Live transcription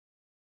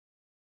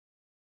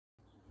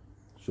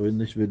So in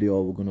this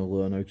video we're going to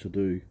learn how to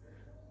do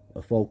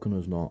a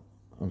falconer's knot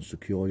and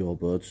secure your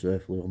bird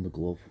safely on the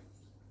glove.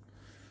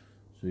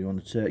 So you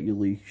want to take your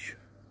leash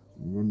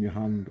and run your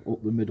hand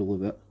up the middle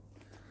of it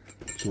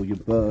so your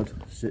bird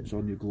sits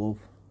on your glove,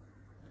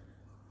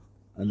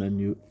 and then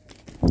you,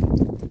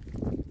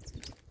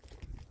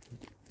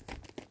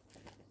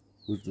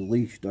 with the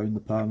leash down the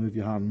palm of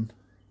your hand,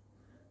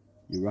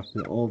 you wrap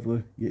it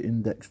over your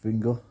index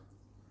finger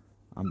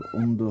and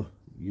under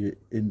your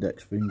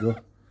index finger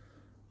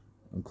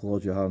and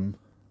close your hand,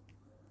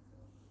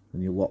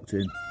 and you're locked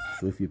in.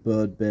 So if your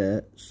bird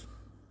baits,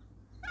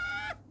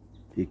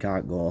 you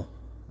can't go.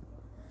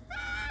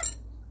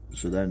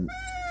 So then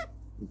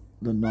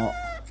the knot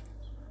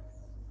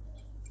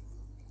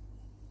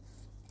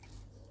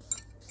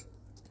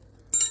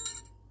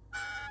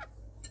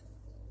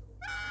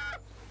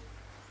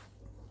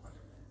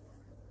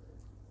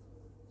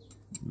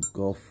you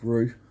go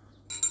through,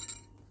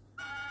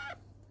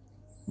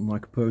 and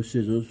like a pair of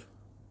scissors,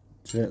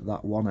 take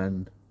that one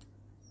end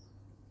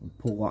and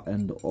pull that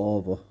end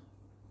over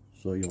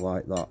so you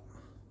like that.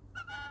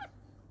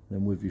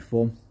 Then with your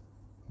thumb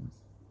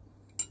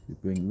you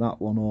bring that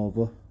one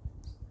over,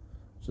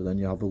 so then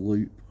you have a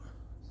loop,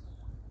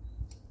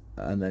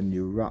 and then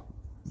you wrap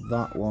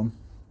that one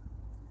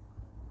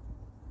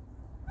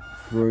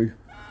through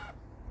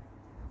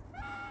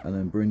and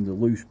then bring the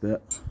loose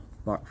bit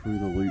back through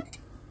the loop.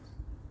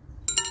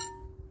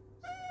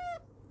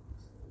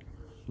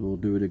 So we'll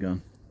do it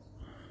again.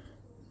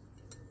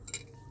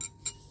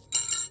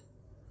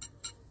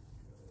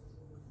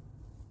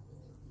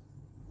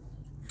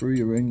 Through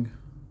your ring,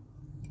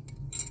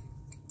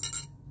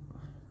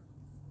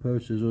 pair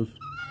of scissors,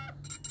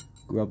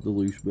 grab the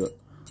loose bit,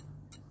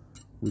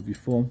 with your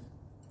thumb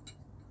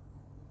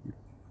you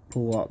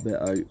pull that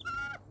bit out,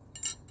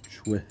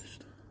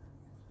 twist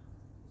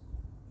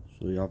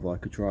so you have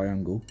like a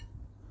triangle,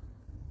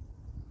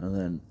 and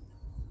then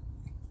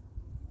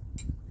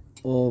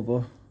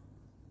over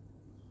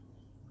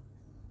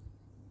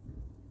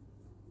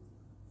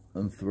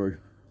and through,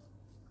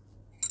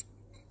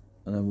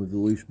 and then with the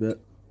loose bit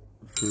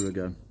through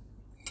again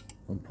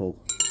and pull.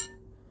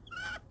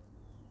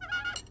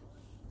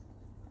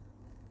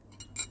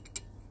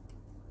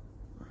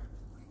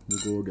 We'll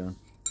go again.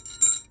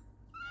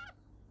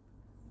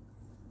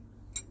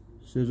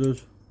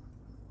 Scissors,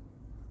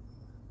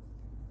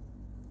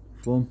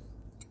 thumb,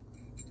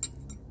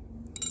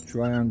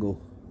 triangle,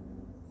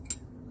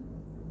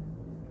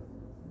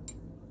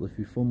 lift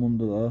your thumb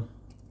under there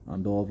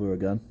and over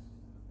again,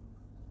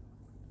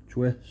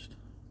 twist,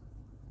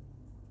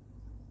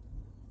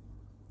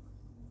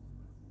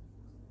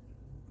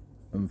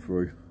 and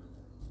through,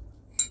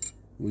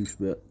 loose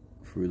bit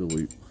through the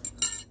loop,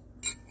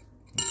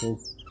 and pull.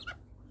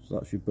 So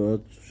that's your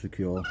bird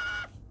secure.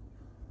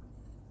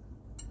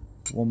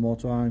 One more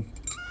time,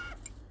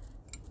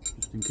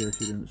 just in case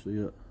you didn't see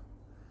it.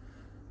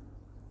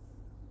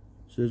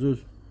 Scissors,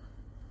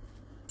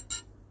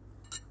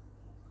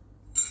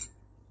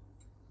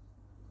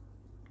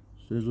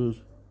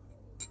 scissors,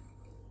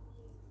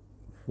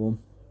 thumb,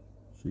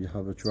 so you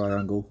have a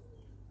triangle,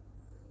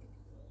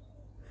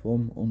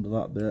 thumb under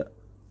that bit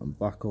and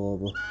back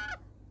over,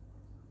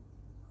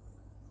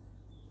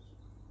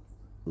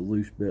 the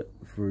loose bit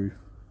through,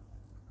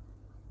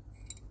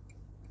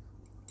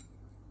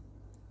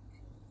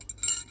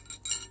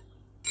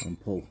 and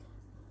pull.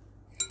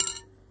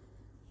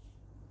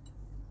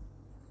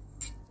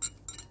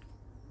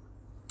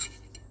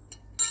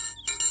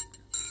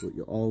 But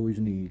you always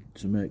need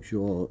to make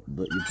sure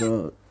that your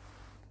bird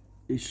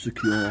is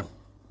secure.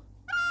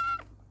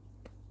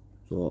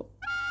 So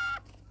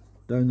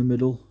down the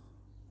middle,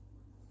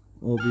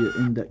 over your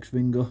index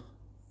finger,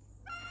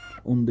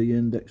 under your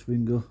index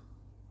finger,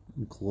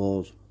 and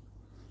close.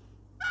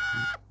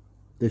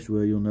 This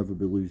way you'll never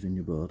be losing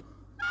your bird.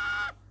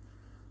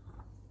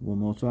 One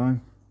more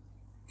time.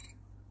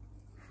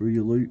 Through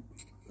your loop,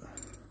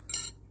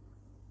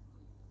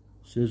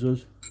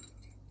 scissors,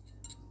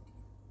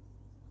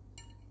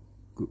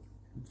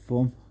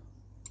 thumb,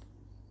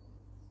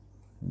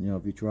 and you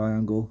have your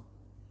triangle,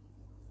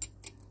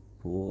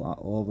 pull that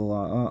over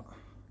like that,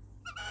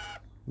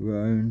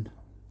 round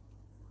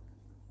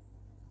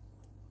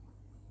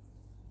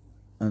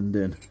and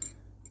in.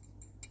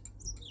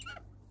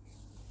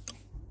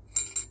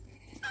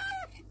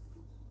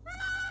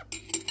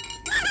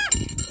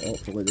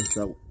 Hopefully this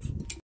helps.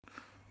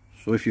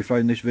 So if you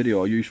found this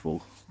video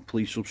useful,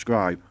 please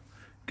subscribe,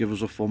 give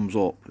us a thumbs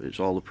up, it's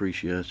all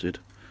appreciated.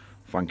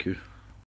 Thank you.